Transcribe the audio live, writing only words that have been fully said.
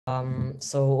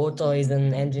So Otto is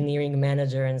an engineering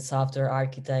manager and software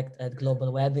architect at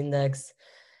Global Web Index,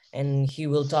 and he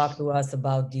will talk to us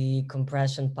about the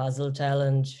compression puzzle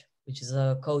challenge, which is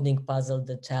a coding puzzle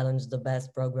that challenges the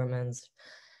best programmers.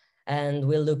 And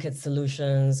we'll look at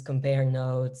solutions, compare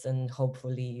notes, and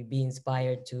hopefully be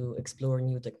inspired to explore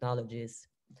new technologies.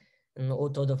 And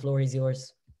Otto, the floor is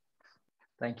yours.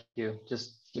 Thank you.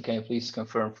 Just can you please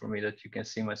confirm for me that you can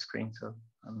see my screen? So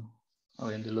I'm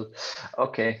in the loop.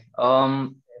 Okay.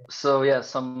 So yeah,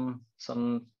 some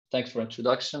thanks for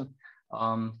introduction.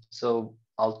 So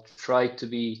I'll try to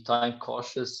be time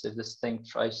cautious. If this thing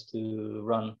tries to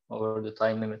run over the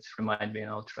time limits, remind me,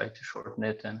 and I'll try to shorten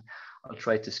it, and I'll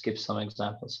try to skip some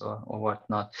examples or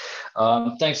whatnot.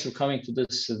 Thanks for coming to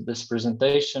this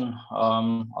presentation.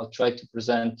 I'll try to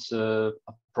present a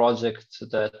project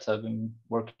that I've been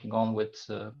working on with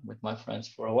my friends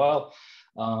for a while.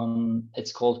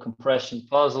 It's called Compression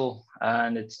Puzzle,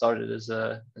 and it started as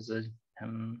a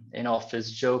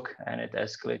in-office joke, and it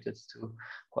escalated to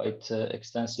quite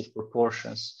extensive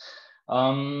proportions.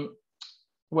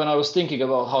 When I was thinking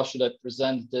about how should I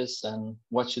present this and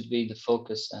what should be the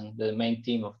focus and the main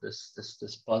theme of this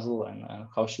puzzle, and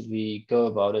how should we go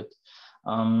about it,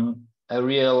 I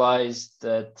realized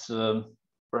that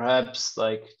perhaps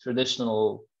like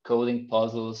traditional coding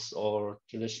puzzles or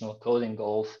traditional coding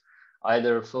golf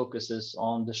either focuses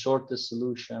on the shortest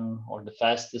solution or the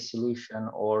fastest solution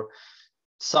or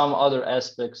some other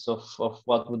aspects of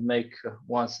what would make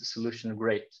one's solution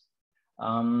great.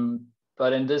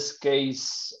 But in this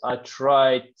case, I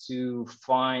tried to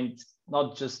find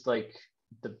not just like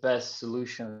the best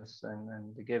solutions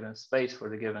and the given space for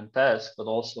the given task, but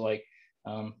also like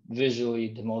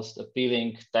visually the most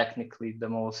appealing, technically the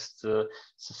most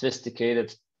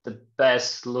sophisticated, the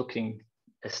best looking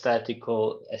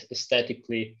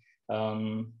aesthetically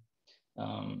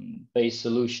based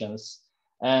solutions.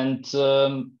 And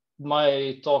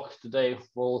my talk today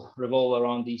will revolve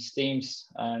around these themes.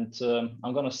 And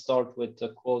I'm going to start with a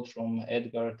quote from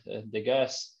Edgar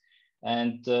Degas.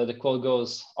 And the quote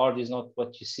goes, "Art is not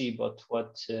what you see, but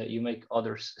what you make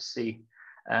others see."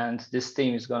 And this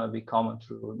theme is going to be common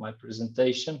through my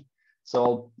presentation. So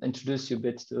I'll introduce you a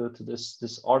bit to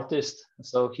this artist.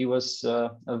 So he was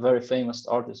a very famous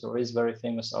artist, or is very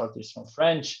famous artist from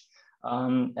French.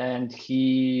 And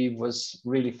he was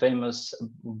really famous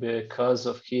because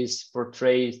of his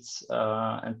portraits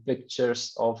and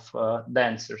pictures of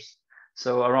dancers.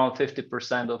 So around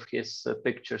 50% of his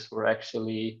pictures were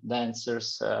actually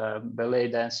dancers, ballet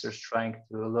dancers trying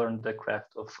to learn the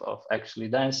craft of actually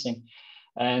dancing.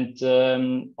 And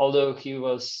although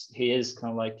he is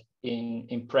kind of like an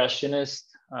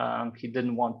impressionist, he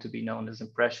didn't want to be known as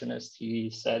impressionist.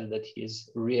 He said that he is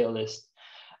realist.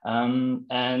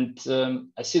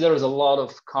 I see there is a lot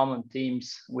of common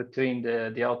themes between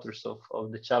the authors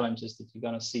of the challenges that you're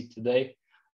going to see today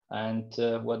and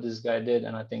what this guy did.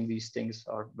 And I think these things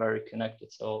are very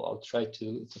connected. So I'll try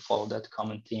to follow that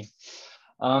common theme.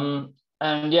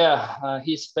 And yeah,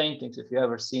 his paintings, if you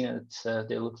ever seen it,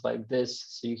 they look like this.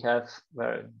 So you have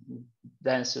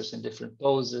dancers in different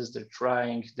poses. They're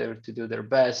trying to do their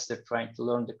best. They're trying to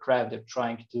learn the craft. They're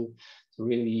trying to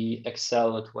really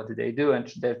excel at what they do.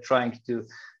 And they're trying to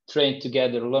train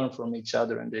together, learn from each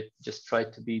other, and they just try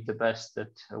to be the best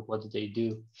at what they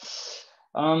do.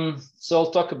 So I'll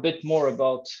talk a bit more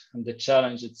about the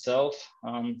challenge itself.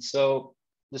 So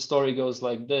the story goes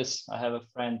like this. I have a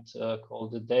friend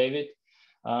called David,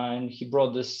 and he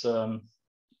brought this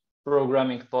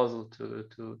programming puzzle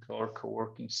to our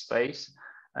co-working space.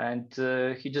 And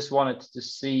he just wanted to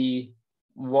see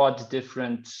what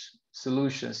different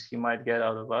solutions he might get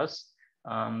out of us,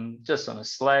 just on a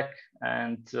Slack.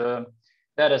 And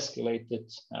that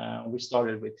escalated. We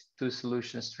started with 2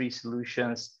 solutions, 3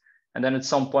 solutions. And then at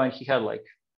some point he had like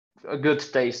a good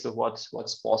taste of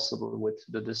what's possible with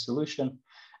the solution.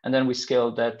 And then we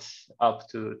scaled that up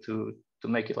to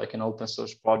make it like an open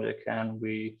source project. And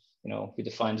we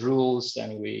defined rules,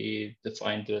 and we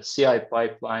defined the CI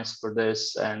pipelines for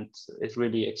this, and it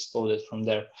really exploded from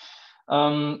there.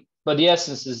 But the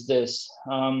essence is this.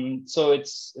 So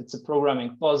it's a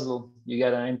programming puzzle. You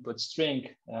get an input string,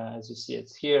 as you see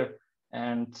it here,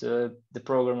 and the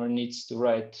programmer needs to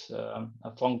write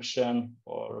a function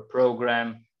or a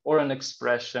program or an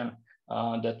expression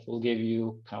that will give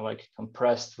you kind of like a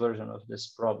compressed version of this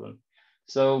problem.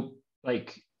 So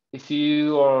like if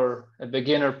you are a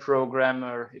beginner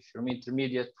programmer, if you're an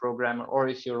intermediate programmer, or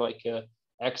if you're like a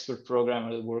expert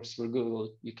programmer that works for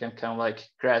Google, you can kind of like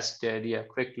grasp the idea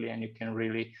quickly, and you can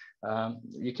really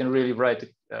write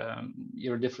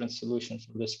your different solutions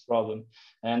for this problem.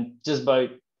 And just by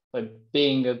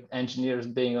being engineers,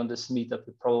 being on this meetup,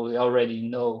 you probably already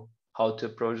know how to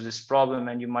approach this problem,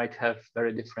 and you might have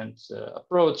very different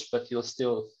approach, but you'll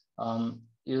still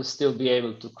be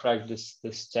able to crack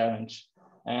this challenge.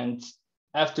 And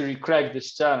after you crack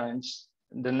this challenge,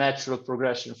 the natural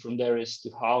progression from there is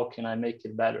to how can I make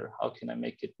it better? How can I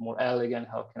make it more elegant?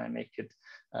 How can I make it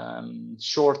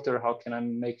shorter? How can I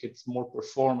make it more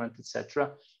performant,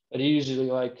 etc. But usually,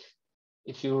 like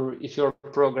if you're a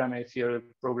programmer, if you're a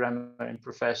programmer in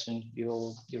profession,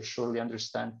 you'll surely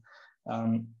understand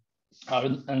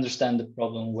the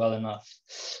problem well enough.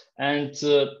 And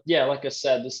yeah, like I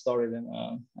said, this started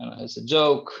as a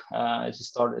joke. It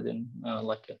started in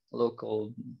like a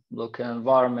local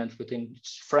environment within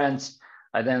friends.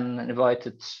 I then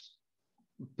invited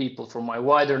people from my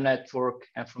wider network,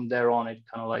 and from there on, it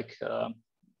kind of like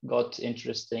got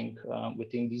interesting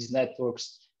within these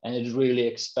networks, and it really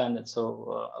expanded.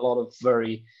 So a lot of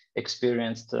very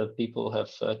experienced people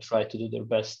have tried to do their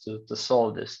best to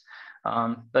solve this.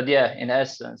 But yeah, in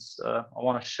essence, I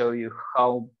want to show you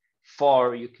how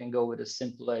far you can go with a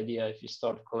simple idea if you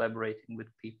start collaborating with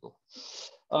people.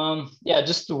 Yeah,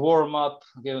 just to warm up,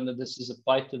 given that this is a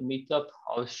Python meetup,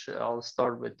 I'll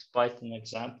start with Python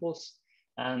examples.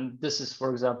 And this is, for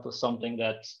example, something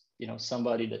that, you know,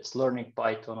 somebody that's learning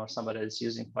Python or somebody that's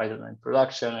using Python in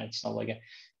production, and it's not like an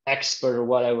expert or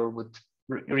whatever, would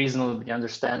reasonably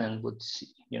understand and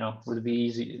would be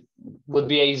easy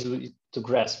to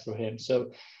grasp for him.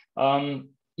 So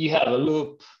you have a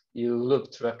loop, you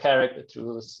loop through a character,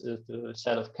 through a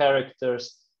set of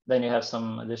characters. Then you have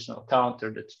some additional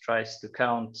counter that tries to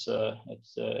count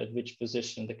at which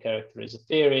position the character is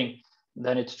appearing.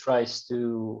 Then it tries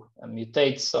to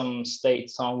mutate some state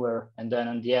somewhere, and then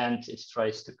in the end it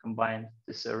tries to combine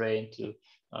this array into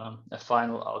a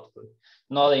final output.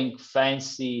 Nothing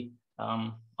fancy.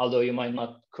 Although you might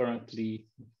not currently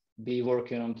be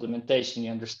working on implementation,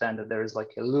 you understand that there is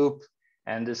like a loop,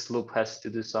 and this loop has to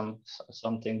do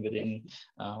something within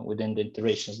the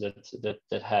iterations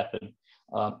that happen.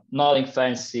 Nothing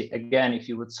fancy. Again, if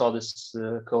you would saw this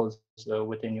code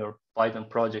within your Python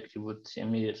project, you would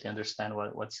immediately understand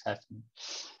what's happening.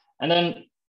 And then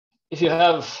if you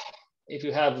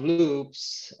have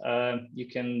loops, you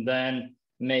can then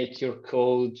make your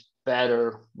code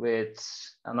better with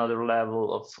another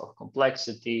level of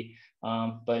complexity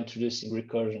by introducing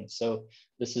recursion. So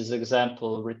this is an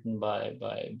example written by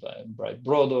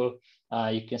Brglez.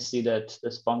 You can see that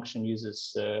this function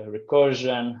uses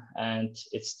recursion, and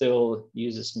it still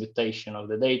uses mutation of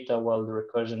the data while the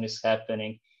recursion is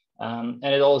happening. And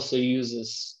it also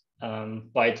uses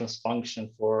Python's function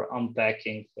for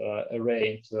unpacking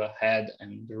array into a head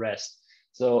and the rest.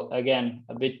 So again,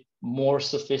 a bit more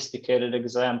sophisticated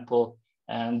example,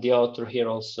 and the author here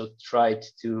also tried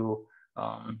to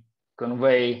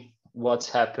convey what's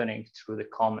happening through the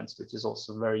comments, which is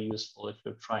also very useful if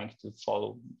you're trying to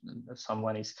follow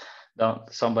somebody's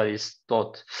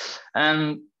thought.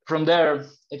 And from there,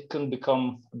 it can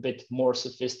become a bit more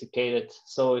sophisticated.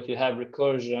 So if you have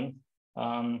recursion,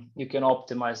 you can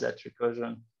optimize that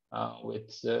recursion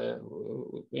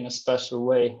in a special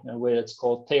way, in a way that's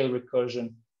called tail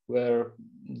recursion, where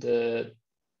the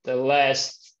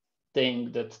last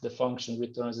thing that the function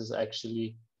returns is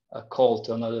actually a call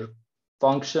to another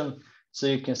function. So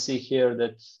you can see here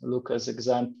that Luca's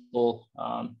example,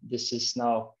 this is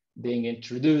now being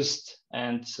introduced,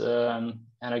 and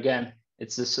again,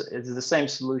 it's the same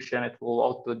solution. It will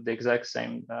output the exact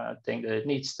same thing that it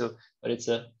needs to, but it's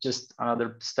just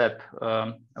another step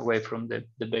away from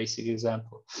the basic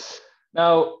example.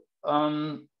 Now,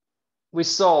 we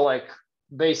saw like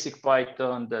basic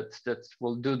Python that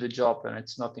will do the job, and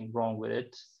it's nothing wrong with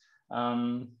it.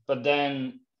 But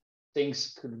then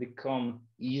things could become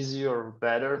easier or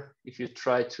better if you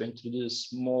try to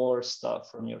introduce more stuff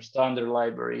from your standard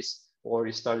libraries, or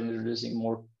you start introducing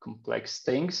more complex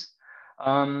things.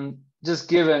 Just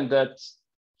given that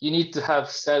you need to have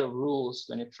a set of rules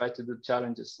when you try to do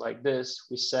challenges like this,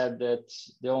 we said that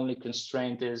the only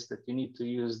constraint is that you need to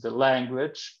use the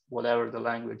language, whatever the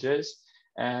language is,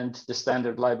 and the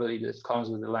standard library that comes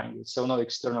with the language. So no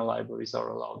external libraries are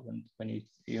allowed when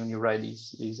you write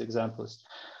these examples.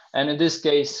 And in this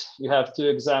case, you have two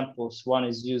examples. One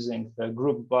is using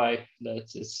GroupBy,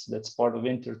 that's part of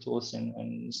intertools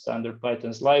in standard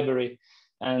Python's library.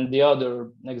 And the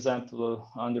other example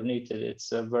underneath it,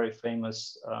 it's a very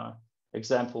famous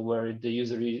example where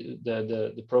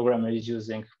the programmer is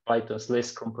using Python's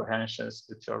list comprehensions,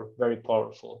 which are very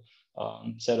powerful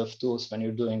set of tools when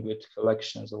you're doing with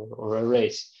collections or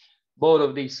arrays. Both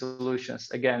of these solutions,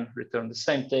 again, return the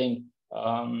same thing.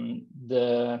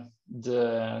 The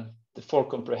the for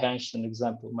comprehension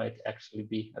example might actually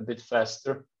be a bit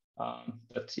faster.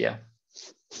 But yeah.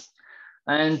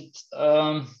 And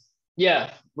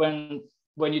yeah, when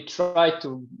you try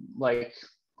to like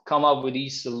come up with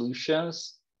these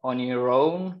solutions on your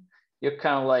own, you're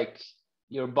kind of like,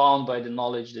 you're bound by the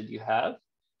knowledge that you have.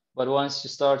 But once you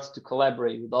start to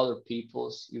collaborate with other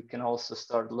peoples, you can also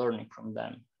start learning from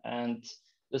them. And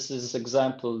this is an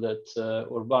example that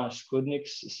Urban Škudnik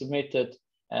submitted,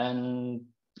 and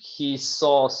he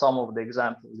saw some of the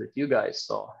examples that you guys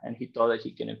saw, and he thought that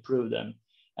he can improve them.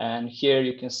 And here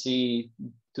you can see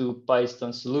two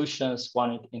Python solutions,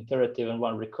 one iterative and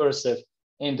one recursive.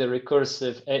 In the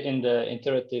recursive, in the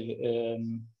iterative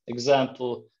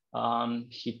example,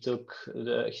 he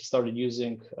started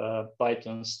using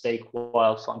Python stake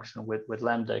while function with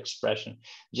lambda expression,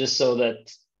 just so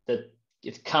that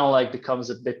it kind of like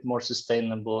becomes a bit more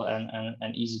sustainable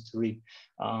and easy to read.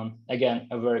 Again,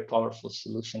 a very powerful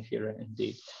solution here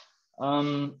indeed.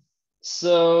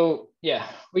 So yeah,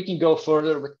 we can go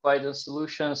further with Python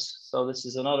solutions. So this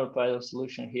is another Python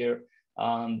solution here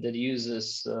that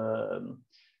uses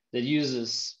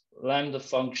lambda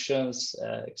functions,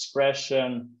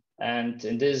 expression, and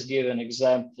in this given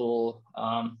example,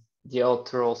 the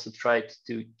author also tried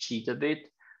to cheat a bit.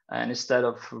 And instead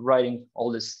of writing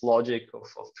all this logic of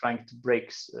trying to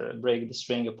break the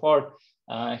string apart,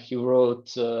 he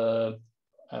wrote a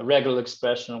regular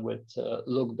expression with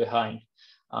look behind.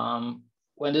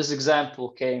 When this example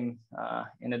came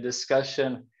in a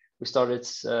discussion, we started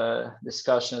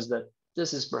discussions that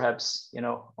this is perhaps, you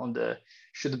know,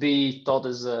 should be thought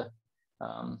as a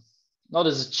not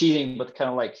as a cheating, but kind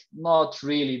of like not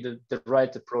really the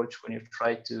right approach when you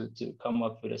try to come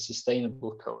up with a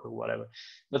sustainable code or whatever.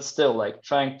 But still, like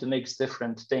trying to mix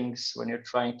different things when you're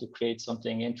trying to create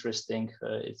something interesting,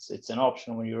 it's an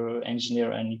option when you're an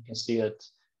engineer, and you can see that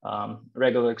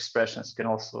regular expressions can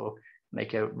also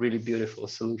make a really beautiful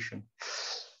solution.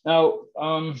 Now,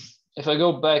 if I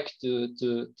go back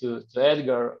to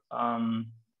Edgar,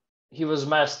 he was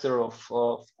master of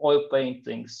oil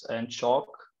paintings and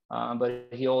chalk, but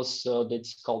he also did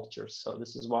sculptures. So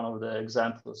this is one of the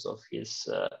examples of his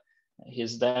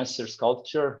dancer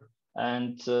sculpture.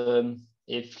 And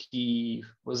if he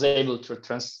was able to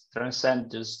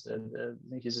transcend his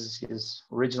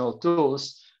original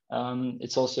tools,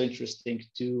 it's also interesting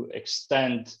to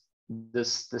extend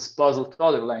this puzzle to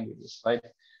other languages, right?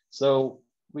 So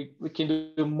we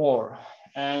can do more.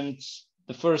 And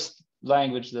the first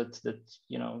language that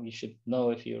you know you should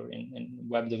know if you're in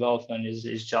web development is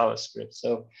JavaScript.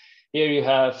 So here you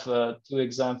have two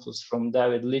examples from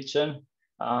David Litchen.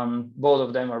 Both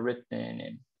of them are written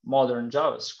in modern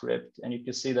JavaScript, and you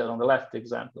can see that on the left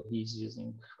example he's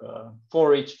using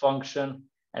for each function,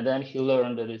 and then he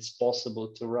learned that it's possible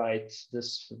to write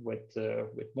this with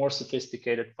more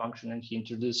sophisticated function, and he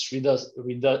introduced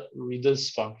reduce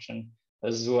function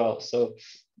as well. So,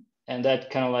 and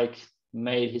that kind of like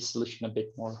made his solution a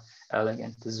bit more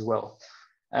elegant as well.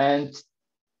 And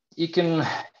you can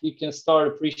start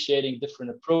appreciating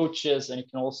different approaches, and you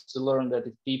can also learn that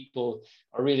if people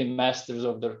are really masters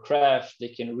of their craft, they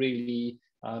can really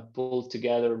pull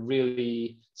together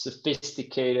really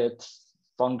sophisticated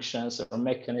functions or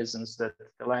mechanisms that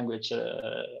the language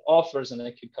offers, and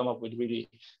they can come up with really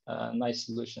nice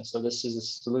solutions. So this is a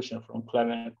solution from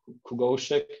Klemen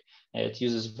Kugoshek. It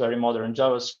uses very modern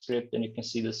JavaScript, and you can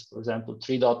see this, for example,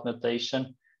 3-dot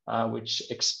notation, which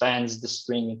expands the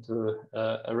string into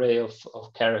an array of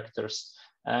characters.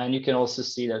 And you can also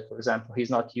see that, for example, he's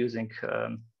not using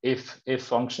if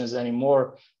functions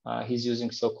anymore. He's using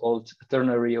so-called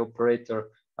ternary operator,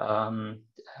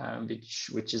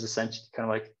 which is essentially kind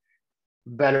of like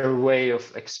better way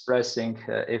of expressing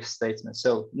if statements.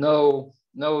 So no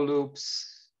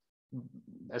loops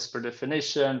as per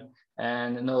definition,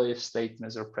 and no if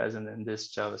statements are present in this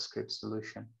JavaScript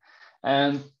solution.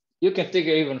 And you can take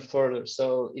it even further.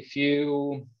 So if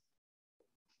you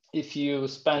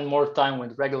spend more time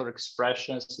with regular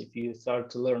expressions, if you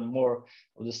start to learn more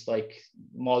of this like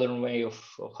modern way of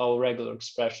how regular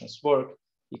expressions work,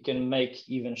 you can make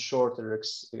even shorter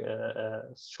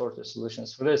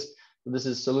solutions for this. This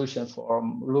is a solution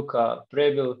from Luca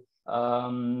Prebil.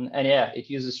 And yeah, it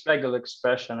uses regular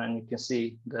expression, and you can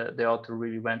see the author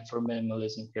really went for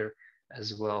minimalism here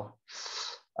as well.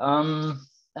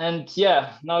 And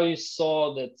yeah, now you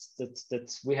saw that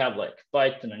we have like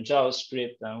Python and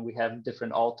JavaScript, and we have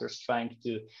different authors trying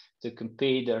to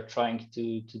compete. They're trying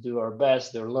to do our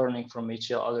best. They're learning from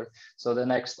each other. So the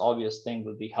next obvious thing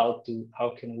would be how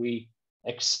can we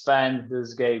expand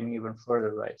this game even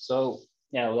further, right? So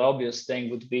yeah, the obvious thing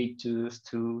would be to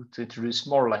introduce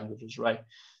more languages, right?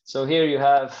 So here you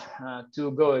have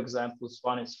two Go examples.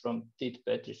 One is from Tit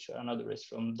Petric, another is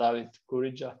from David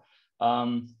Kurija.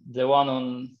 The one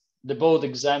on the both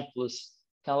examples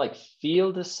kind of like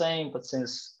feel the same, but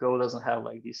since Go doesn't have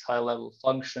like these high level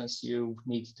functions, you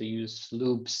need to use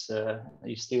loops.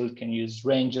 You still can use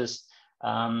ranges.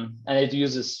 And it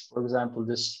uses, for example,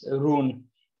 this rune,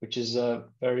 which is a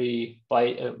very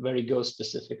Go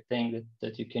specific thing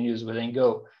that you can use within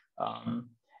Go.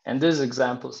 And these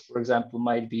examples, for example,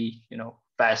 might be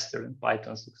faster than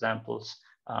Python's examples,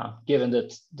 given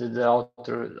that the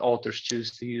authors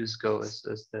choose to use Go as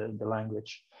the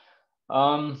language.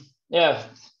 Yeah,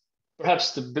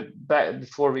 perhaps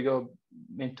before we go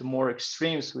into more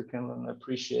extremes, we can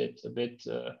appreciate a bit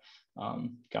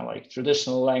kind of like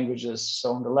traditional languages.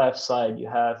 So on the left side, you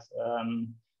have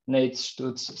Nate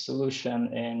Stutz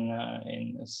solution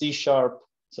in C#.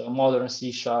 So modern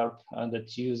C#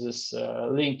 that uses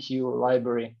LINQ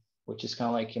library, which is kind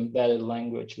of like embedded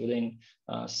language within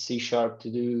C# to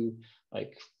do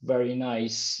like very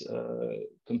nice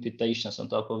computations on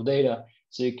top of data.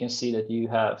 So you can see that you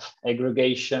have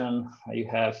aggregation, you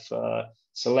have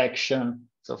selection,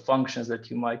 so functions that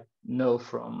you might know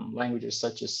from languages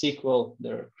such as SQL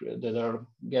that are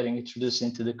getting introduced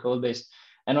into the code base.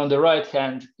 And on the right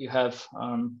hand, you have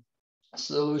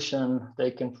solution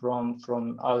taken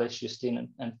from Alex Justin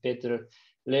and Peter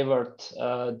Levert.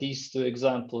 These two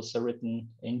examples are written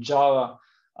in Java.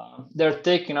 They're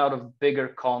taken out of bigger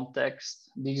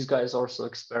context. These guys also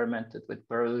experimented with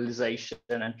parallelization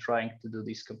and trying to do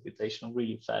this computation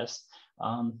really fast.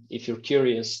 If you're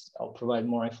curious, I'll provide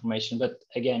more information. But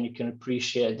again, you can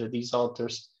appreciate that these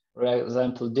authors, for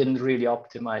example, didn't really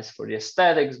optimize for the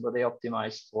aesthetics, but they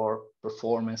optimized for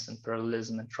performance and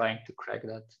parallelism and trying to crack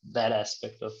that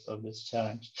aspect of this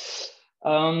challenge.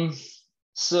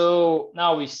 So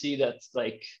now we see that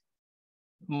like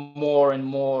more and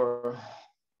more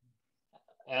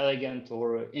elegant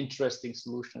or interesting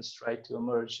solutions try to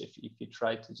emerge if you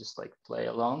try to just like play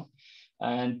along.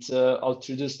 And I'll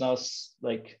introduce now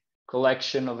like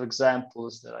collection of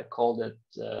examples that I call that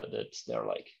they're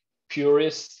like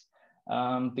purist,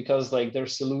 because like their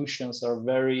solutions are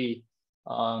very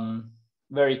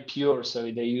pure. So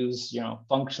they use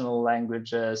functional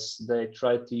languages, they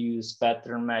try to use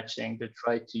pattern matching, they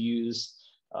try to use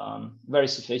very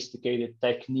sophisticated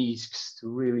techniques to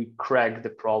really crack the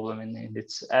problem in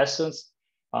its essence.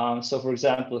 So for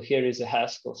example, here is a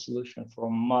Haskell solution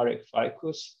from Marek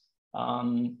Fajkus.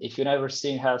 If you've never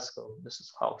seen Haskell, this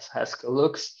is how Haskell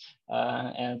looks.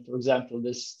 And for example,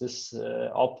 this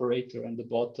operator on the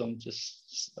bottom,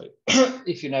 just like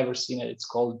if you've never seen it, it's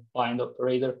called bind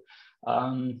operator.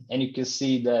 And you can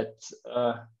see that,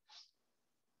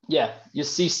 you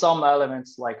see some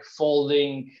elements like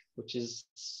folding, which is,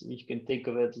 you can think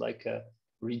of it like a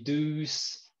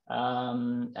reduce.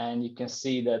 And you can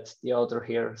see that the author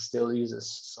here still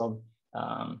uses some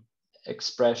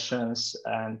expressions,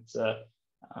 and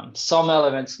some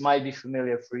elements might be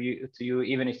familiar to you,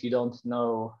 even if you don't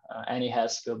know any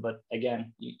Haskell. But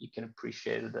again, you can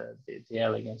appreciate the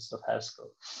elegance of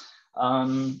Haskell.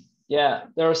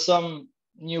 There are some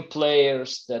new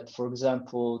players that, for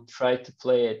example, try to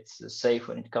play it safe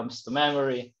when it comes to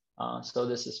memory. So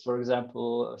this is, for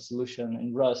example, a solution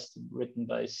in Rust written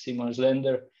by Simon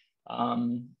Slender.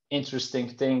 Interesting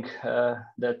thing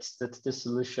that this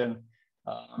solution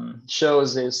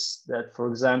shows is that, for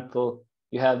example,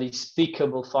 you have this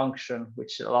pickable function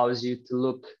which allows you to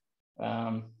look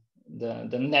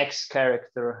the next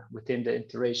character within the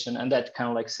iteration, and that kind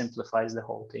of like simplifies the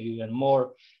whole thing even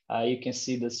more. You can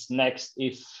see this next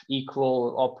if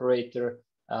equal operator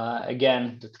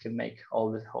again that can make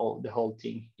the whole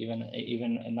thing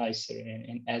even nicer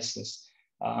in essence.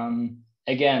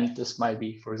 Again, this might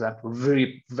be, for example,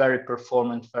 very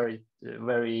performant,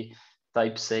 very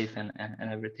type safe and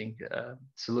everything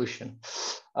solution.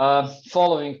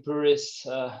 Following purists,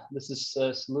 this is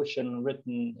a solution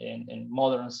written in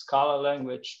modern Scala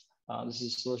language. This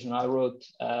is a solution I wrote.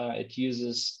 It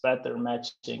uses pattern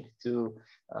matching to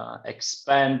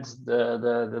expand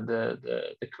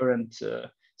the current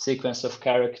sequence of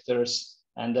characters,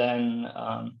 and then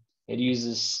it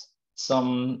uses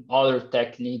some other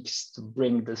techniques to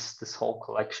bring this whole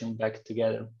collection back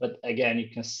together. But again, you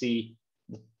can see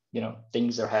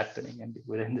things are happening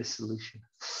within this solution.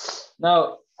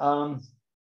 Now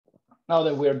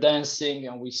that we're dancing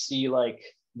and we see like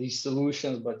these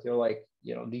solutions, but you're like,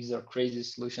 these are crazy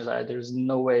solutions. There's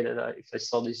no way that if I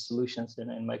saw these solutions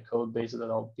in my code base that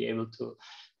I'll be able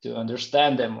to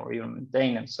understand them or even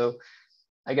maintain them. So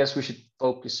I guess we should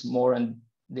focus more on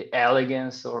the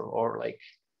elegance or like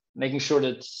making sure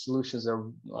that solutions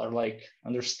are like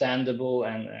understandable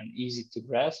and easy to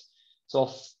grasp. So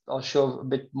I'll show a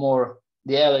bit more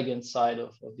the elegant side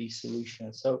of these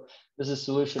solutions. So this is a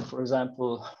solution, for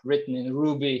example, written in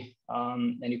Ruby,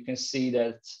 and you can see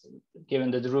that given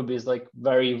that Ruby is like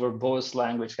very verbose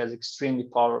language, has extremely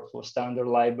powerful standard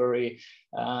library,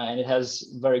 and it has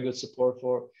very good support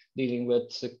for dealing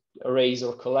with arrays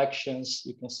or collections.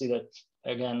 You can see that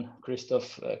again,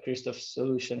 Christoph's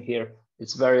solution here.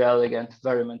 It's very elegant,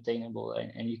 very maintainable,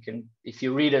 and you can, if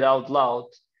you read it out loud,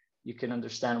 you can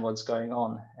understand what's going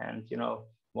on. And you know,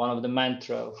 one of the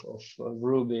mantra of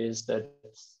Ruby is that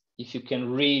if you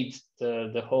can read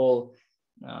the whole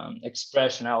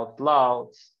expression out loud,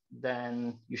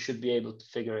 then you should be able to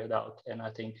figure it out. And I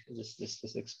think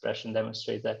this expression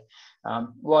demonstrates that.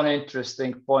 One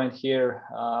interesting point here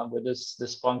with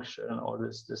this function or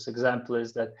this example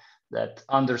is that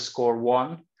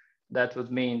 _1, that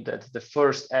would mean that the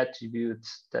first attribute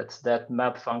that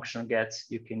map function gets,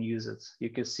 you can use it. You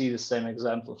can see the same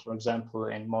example, for example,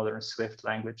 in modern Swift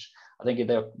language. I think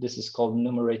this is called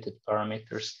enumerated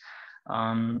parameters.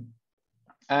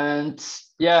 And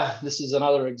yeah, this is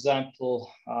another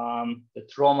example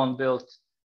that Roman built.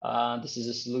 This is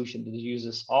a solution that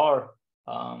uses R.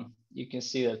 You can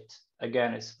see that,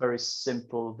 again, it's very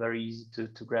simple, very easy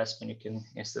to grasp, and you can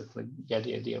instantly get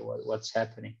the idea what's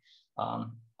happening.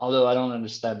 Although I don't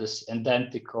understand this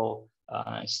identical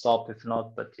stop if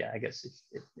not, but yeah, I guess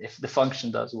if the function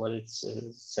does what it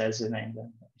says in it,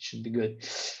 then it should be good.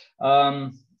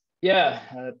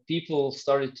 People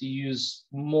started to use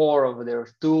more of their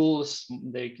tools.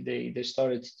 They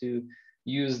started to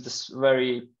use this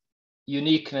very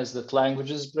uniqueness that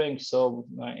languages bring. So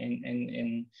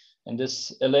in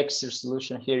this Elixir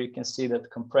solution here, you can see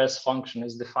that compress function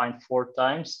is defined 4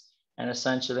 times. And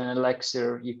essentially in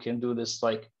Elixir, you can do this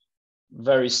like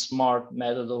very smart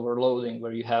method overloading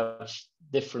where you have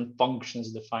different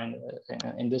functions defined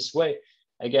in this way.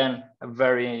 Again, a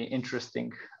very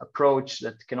interesting approach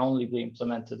that can only be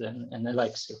implemented in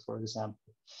Elixir, for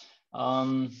example.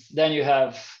 Then you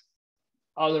have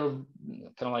other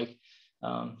kind of like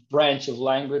branch of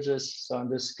languages. So in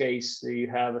this case, you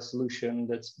have a solution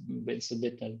that's been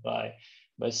submitted by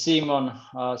Simon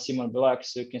Belak.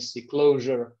 So you can see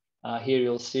closure. Here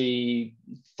you'll see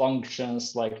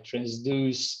functions like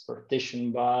transduce,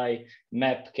 partition by,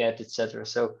 mapcat, etc.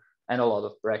 So, and a lot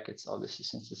of brackets, obviously,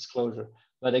 since it's closure.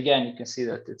 But again, you can see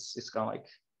that it's kind of like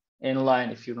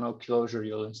inline. If you know closure,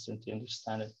 you'll instantly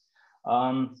understand it.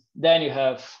 Then you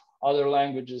have other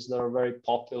languages that are very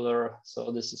popular.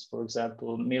 So this is, for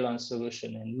example, Milan's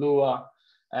solution in Lua.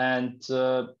 And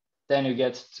then you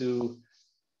get to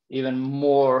even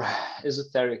more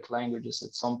esoteric languages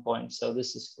at some point. So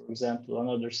this is, for example,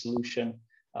 another solution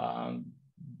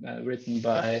written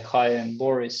by Chaya and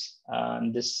Boris.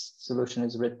 And this solution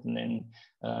is written in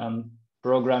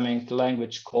programming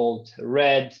language called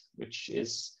Red, which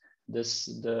is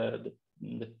the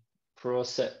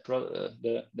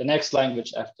next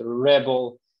language after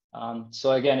Rebel.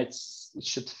 So again, it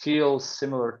should feel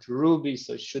similar to Ruby,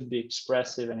 so it should be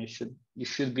expressive, and you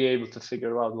should be able to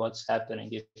figure out what's happening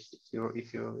if you're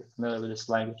familiar with this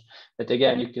language. But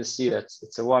again, you can see that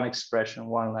it's a one expression,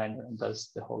 one liner, and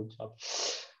does the whole job.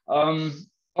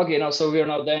 Okay, now so we are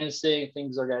now dancing.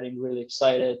 Things are getting really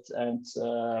excited, and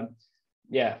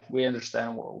yeah, we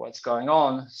understand what's going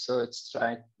on. So it's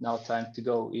now time to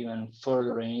go even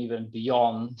further and even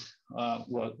beyond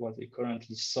what we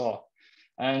currently saw.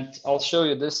 And I'll show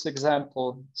you this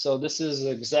example. So this is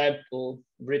an example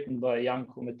written by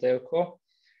Janko Metelko.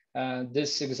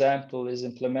 This example is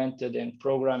implemented in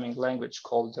programming language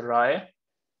called Rai.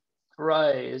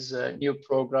 Rai is a new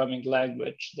programming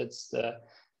language that's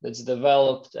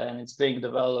developed, and it's being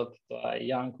developed by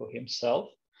Janko himself.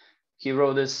 He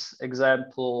wrote this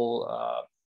example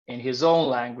in his own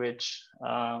language,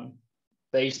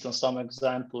 based on some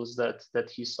examples that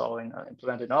he saw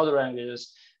implemented in other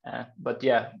languages. But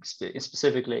yeah,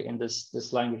 specifically in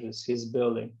this language he's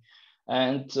building.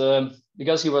 And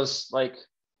because he was like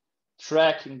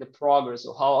tracking the progress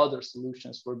of how other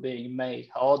solutions were being made,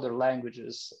 how other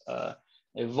languages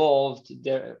evolved,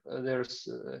 there's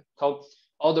how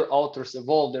other authors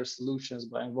evolved their solutions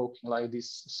by invoking like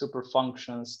these super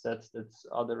functions that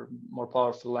other more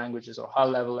powerful languages or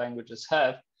high-level languages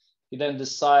have. He then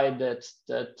decided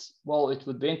that, well, it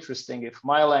would be interesting if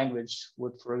my language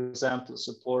would, for example,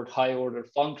 support high-order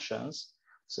functions.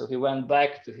 So he went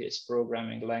back to his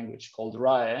programming language called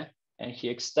Rai, and he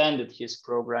extended his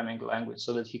programming language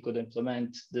so that he could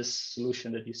implement this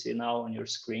solution that you see now on your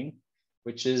screen,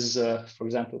 which is, for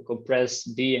example, compress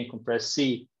B and compress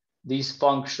C. these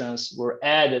functions were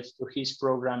added to his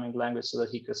programming language so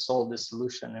that he could solve the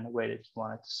solution in a way that he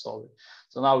wanted to solve it.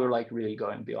 So now we're like really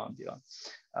going beyond.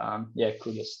 Yeah,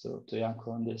 kudos to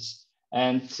Janko on this.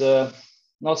 And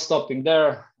not stopping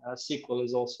there, SQL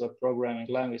is also a programming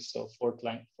language, so fourth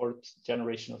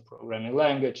generation of programming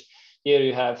language. Here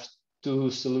you have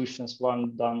two solutions,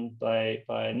 one done by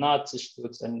Nazi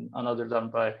and another done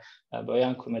by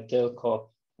Janko Metelko.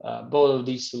 Both of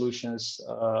these solutions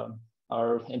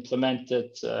are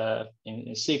implemented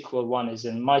in SQL. One is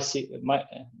in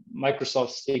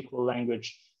Microsoft SQL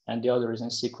language, and the other is in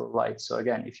SQLite. So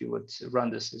again, if you would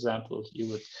run this example,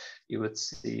 you would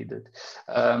see that.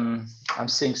 I'm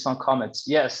seeing some comments.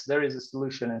 Yes, there is a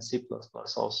solution in C++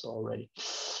 also already.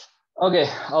 Okay,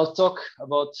 I'll talk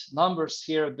about numbers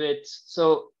here a bit.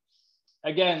 So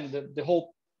again, the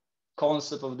whole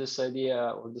concept of this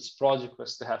idea or this project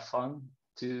was to have fun,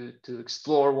 to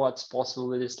explore what's possible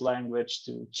with this language,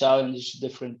 to challenge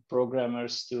different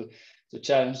programmers, to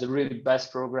challenge the really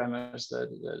best programmers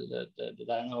that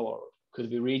I know or could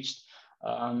be reached.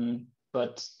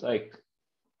 But like,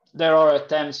 there are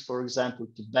attempts, for example,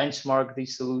 to benchmark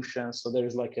these solutions. So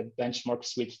there's like a benchmark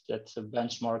suite that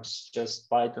benchmarks just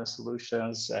Python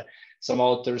solutions. Some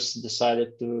authors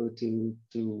decided to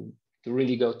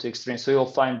really go to extreme. So you'll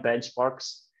find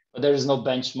benchmarks, but there is no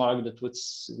benchmark that would,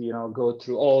 go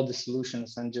through all the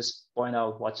solutions and just point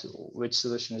out which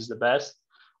solution is the best.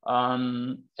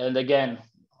 And again,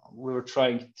 we were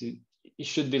trying to, it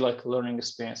should be like a learning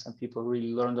experience, and people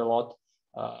really learned a lot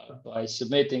by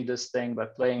submitting this thing, by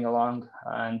playing along.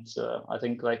 And I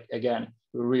think, like, again,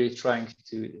 we're really trying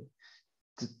to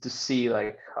see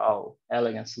like how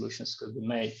elegant solutions could be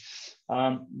made.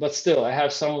 But still, I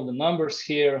have some of the numbers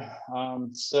here.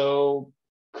 So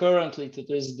currently, to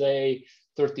this day,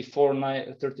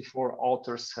 34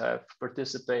 authors have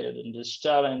participated in this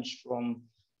challenge from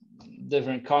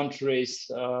different countries.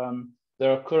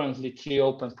 There are currently 3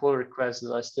 open pull requests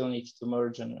that I still need to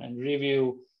merge and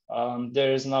review.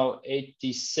 There is now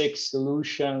 86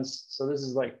 solutions. So this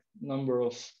is like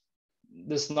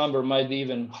this number might be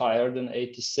even higher than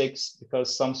 86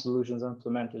 because some solutions are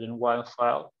implemented in WILE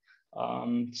file.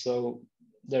 So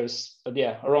there's, but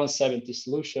yeah, around 70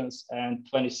 solutions and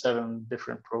 27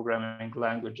 different programming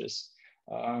languages.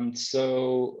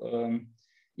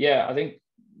 Yeah, I think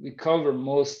we cover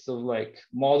most of like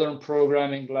modern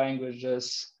programming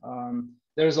languages.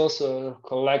 There's also a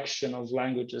collection of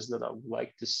languages that I would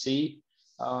like to see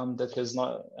that has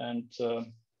not, and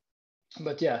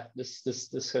but yeah, this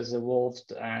has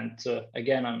evolved. And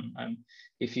again, I'm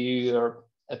if you are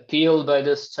appealed by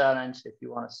this challenge, if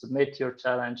you want to submit your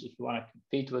challenge, if you want to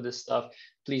compete with this stuff,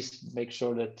 please make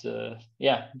sure that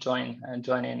yeah, join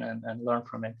in and learn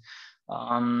from it.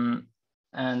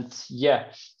 And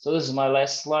yeah, so this is my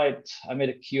last slide. I made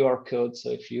a QR code, so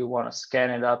if you want to scan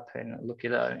it up and look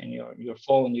it up in your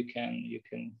phone, you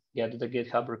can get to the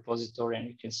GitHub repository and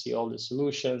you can see all the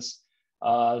solutions.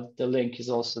 The link is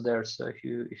also there, so if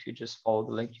you just follow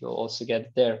the link, you'll also get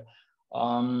it there.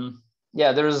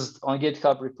 Yeah, there's on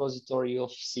GitHub repository, you'll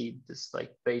see this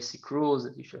like basic rules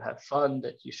that you should have fun,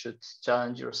 that you should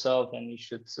challenge yourself, and you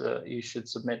should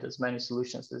submit as many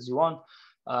solutions as you want.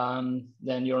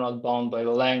 Then you're not bound by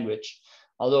the language.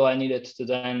 Although I needed to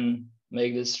then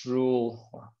make this rule.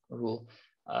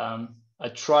 I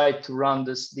tried to run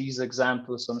these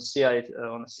examples on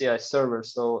a CI server,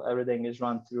 so everything is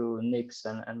run through Nix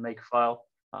and Makefile.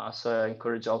 So I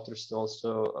encourage authors to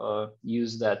also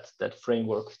use that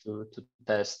framework to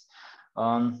test.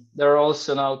 There are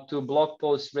also now 2 blog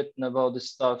posts written about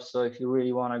this stuff. So if you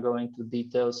really want to go into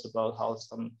details about how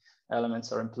some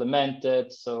elements are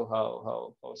implemented, so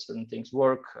how certain things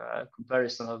work,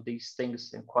 comparison of these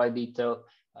things in quite detail,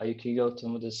 you can go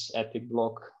to this Epic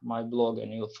blog, my blog,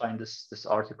 and you'll find this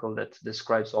article that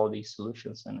describes all these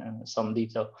solutions and some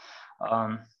detail.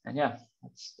 And yeah,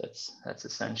 that's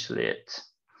essentially it.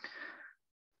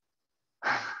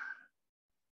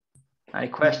 Any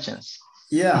questions?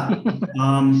 Yeah.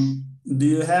 Do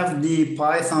you have the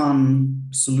Python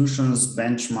solutions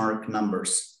benchmark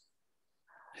numbers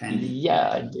handy? Yeah,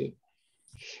 I do.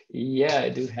 Yeah, I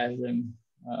do have them.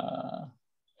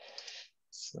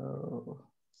 So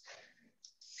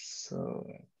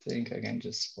I think I can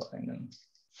just find them.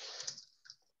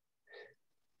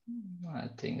 I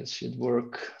think it should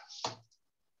work.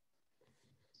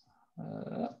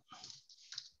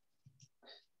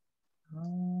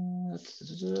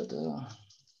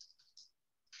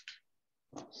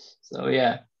 So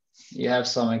yeah, you have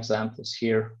some examples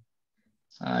here.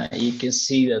 You can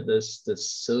see that this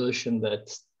solution that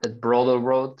Brglez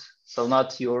wrote, so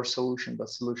not your solution, but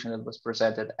solution that was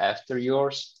presented after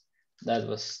yours. that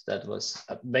was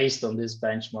based on these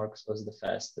benchmarks was the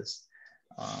fastest.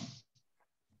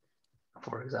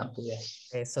 For example, yes.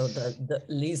 Okay, so the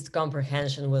least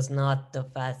comprehension was not the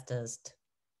fastest,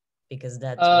 because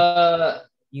that's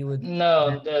you would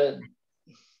no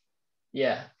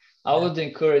yeah. I would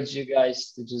encourage you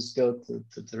guys to just go to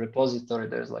the repository.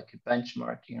 There's like a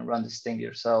benchmark. You can run this thing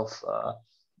yourself.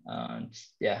 And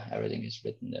yeah, everything is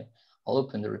written there. I'll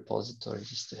open the repository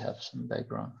just to have some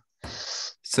background.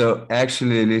 So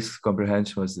actually, least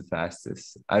comprehension was the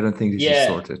fastest. I don't think this is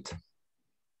sorted.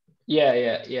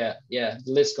 Yeah. The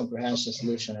list comprehension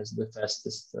solution is the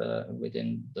fastest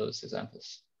within those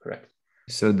examples. Correct.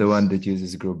 So the one that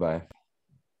uses group by.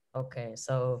 Okay,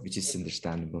 so which is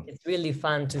understandable. It's really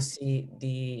fun to see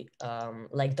the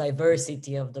like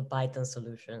diversity of the Python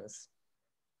solutions.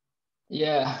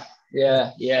 Yeah.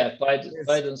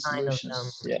 Python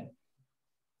solutions. Yeah.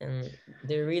 And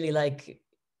they're really like,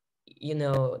 you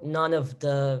know, none of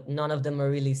them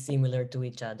are really similar to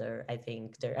each other. I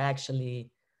think they're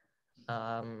actually,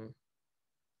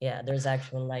 yeah, there's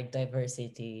actual like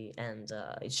diversity, and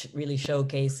it really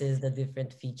showcases the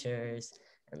different features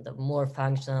and the more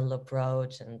functional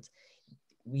approach. And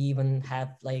we even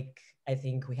have like, I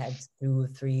think we had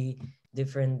 2-3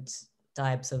 different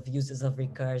types of uses of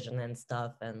recursion and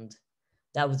stuff. And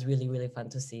that was really, really fun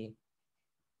to see.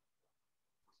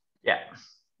 Yeah,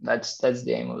 that's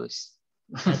the aim of this.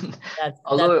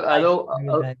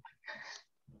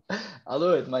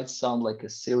 Although it might sound like a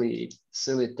silly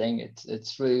thing,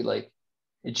 it's really like,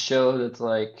 it shows that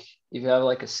like if you have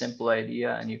like a simple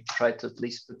idea and you try to at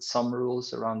least put some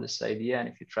rules around this idea, and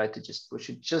if you try to just push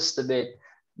it just a bit,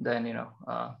 then you know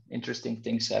interesting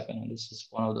things happen. And this is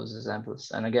one of those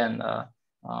examples. And again,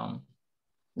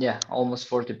 yeah, almost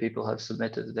 40 people have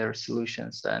submitted their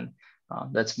solutions, and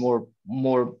that's more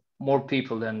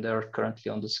people than there are currently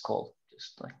on this call.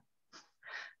 Just like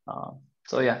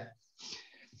so, yeah.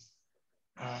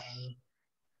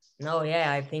 No,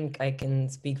 yeah, I think I can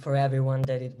speak for everyone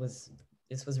that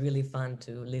this was really fun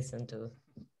to listen to.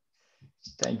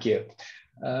 Thank you.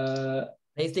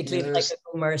 Basically, it's like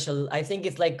a commercial. I think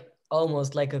it's like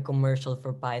almost like a commercial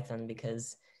for Python,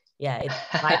 because yeah,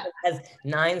 Python has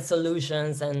 9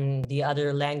 solutions and the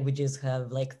other languages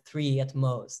have like 3 at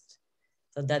most.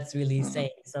 So that's really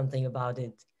saying something about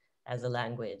it as a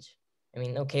language. I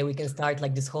mean, okay, we can start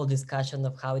like this whole discussion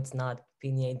of how it's not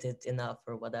opinionated enough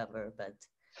or whatever, but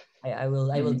I will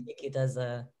take it as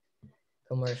a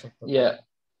commercial. Yeah,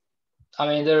 I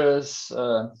mean, there is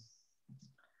a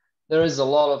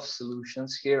lot of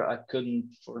solutions here. I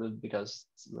couldn't, because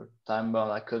we're time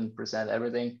bound, I couldn't present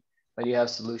everything. But you have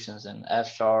solutions in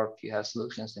F#, you have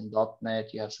solutions in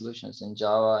 .NET, you have solutions in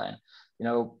Java, and you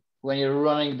know, when you're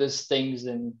running these things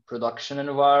in production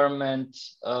environment,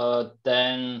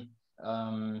 then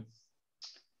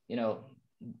you know,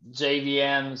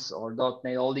 JVMs or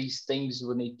 .NET, all these things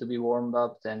would need to be warmed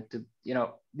up. And to, you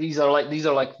know, these are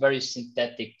like very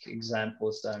synthetic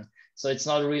examples, and so it's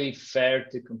not really fair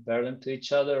to compare them to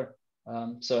each other.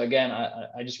 So again,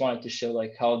 I just wanted to show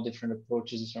like how different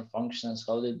approaches, different functions,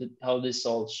 how this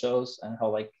all shows, and how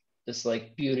like this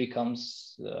like beauty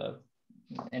comes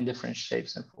in different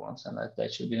shapes and forms, and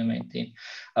that should be the main theme.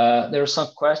 There are some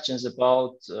questions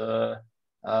about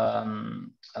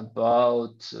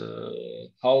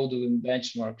how do we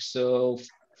benchmark. So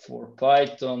for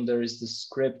Python, there is the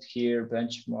script here,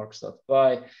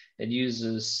 benchmarks.py. It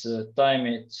uses time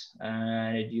it,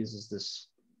 and it uses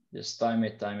this time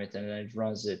it, and then it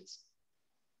runs it.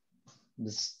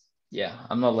 Yeah,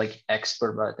 I'm not like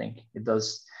expert, but I think it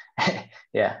does,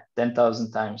 yeah,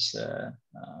 10,000 times,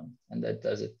 and that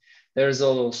does it. There's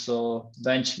also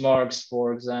benchmarks,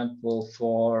 for example,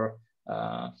 for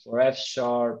F#,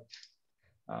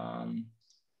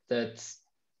 that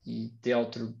the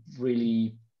author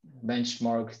really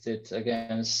benchmarked it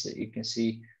against, you can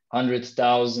see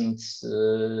 100,000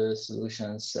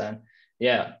 solutions. And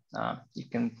yeah, you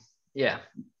can, yeah,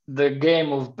 the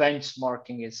game of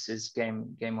benchmarking is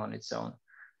game on its own.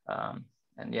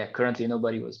 And yeah, currently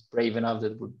nobody was brave enough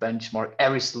that would benchmark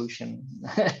every solution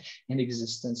in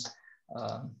existence.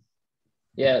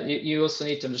 Yeah, you also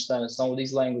need to understand that some of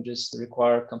these languages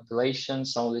require compilation.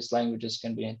 Some of these languages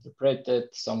can be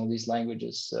interpreted. Some of these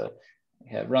languages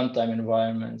have runtime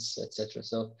environments, etc.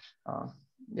 So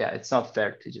yeah, it's not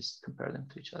fair to just compare them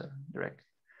to each other directly.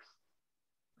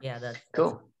 Yeah, that's cool.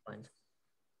 A good point.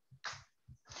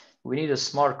 We need a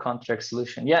smart contract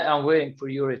solution. Yeah, I'm waiting for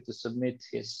Yuri to submit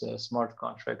his smart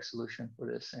contract solution for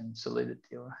this in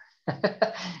Solidity.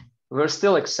 We're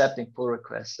still accepting pull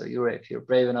requests. So Yuri, if you're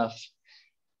brave enough.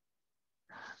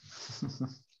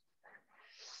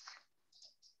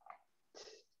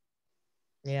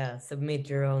 Yeah, submit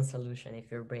your own solution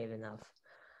if you're brave enough.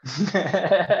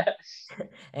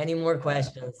 Any more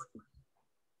questions?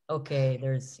 Okay,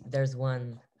 there's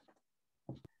one.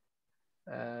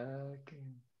 Okay.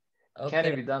 Okay. Can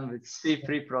it be done with C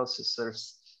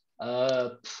preprocessors?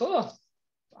 I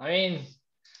mean,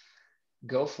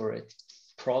 go for it.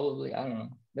 Probably, I don't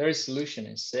know. There is a solution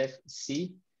in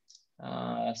C,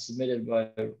 submitted by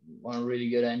one really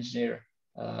good engineer.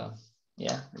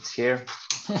 Yeah, it's here.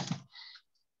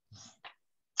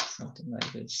 Something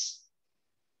like this.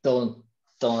 Don't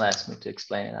ask me to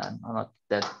explain it. I'm not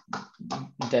that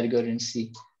good in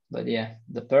C, but yeah,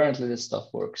 apparently this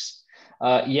stuff works.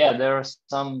 Yeah, there are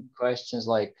some questions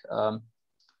like, you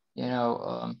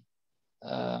know,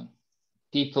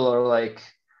 people are like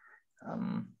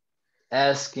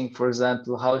asking, for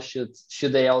example, how should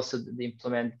they also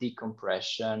implement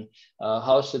decompression?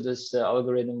 How should this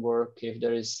algorithm work if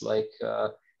there is like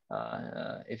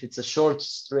if it's a short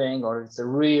string or it's a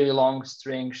really long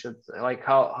string? Should like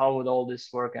how would all this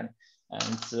work? And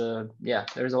yeah,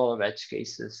 there's a lot of edge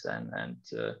cases and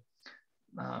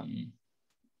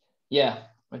yeah,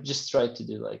 I just try to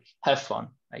do like have fun.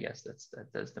 I guess that's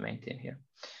the main thing here.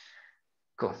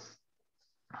 Cool.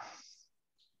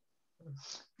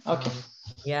 Okay.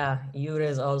 Yeah, Yuri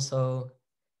is also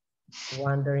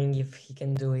wondering if he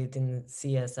can do it in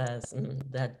CSS, and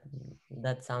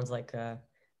that sounds like a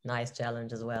nice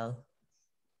challenge as well.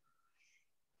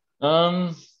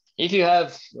 If you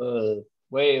have a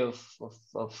way of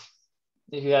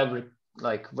if you have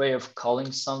like way of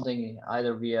calling something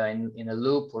either via in a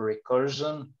loop or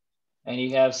recursion, and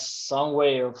you have some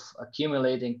way of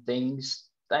accumulating things,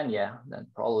 then yeah, then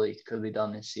probably it could be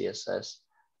done in CSS.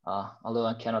 Although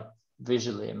I cannot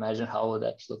visually imagine how would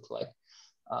that look like.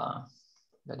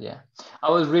 But yeah, I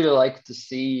would really like to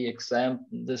see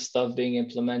this stuff being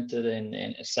implemented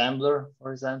in assembler,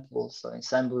 for example. So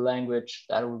assembly language,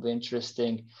 that would be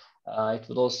interesting. It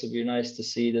would also be nice to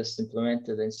see this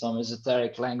implemented in some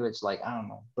esoteric language, like, I don't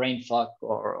know, brainfuck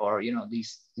or you know,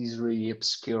 these really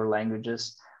obscure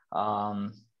languages.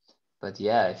 But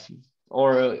yeah, if you,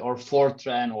 or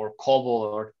Fortran or COBOL,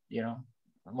 or you know,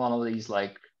 one of these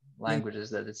like languages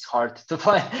that it's hard to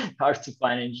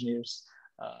find engineers.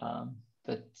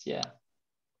 But yeah,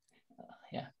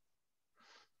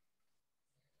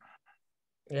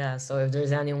 Yeah, so if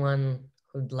there's anyone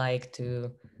who'd like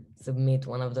to submit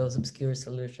one of those obscure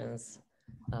solutions,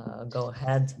 go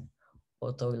ahead.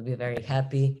 Otto will be very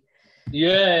happy.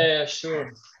 Yeah,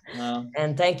 sure.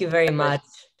 And thank you very much.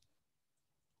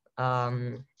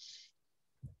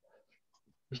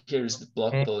 Here's the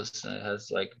blog post, and it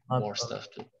has like more stuff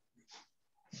too.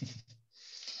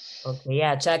 Okay,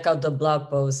 yeah, check out the blog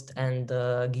post and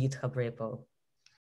the GitHub repo.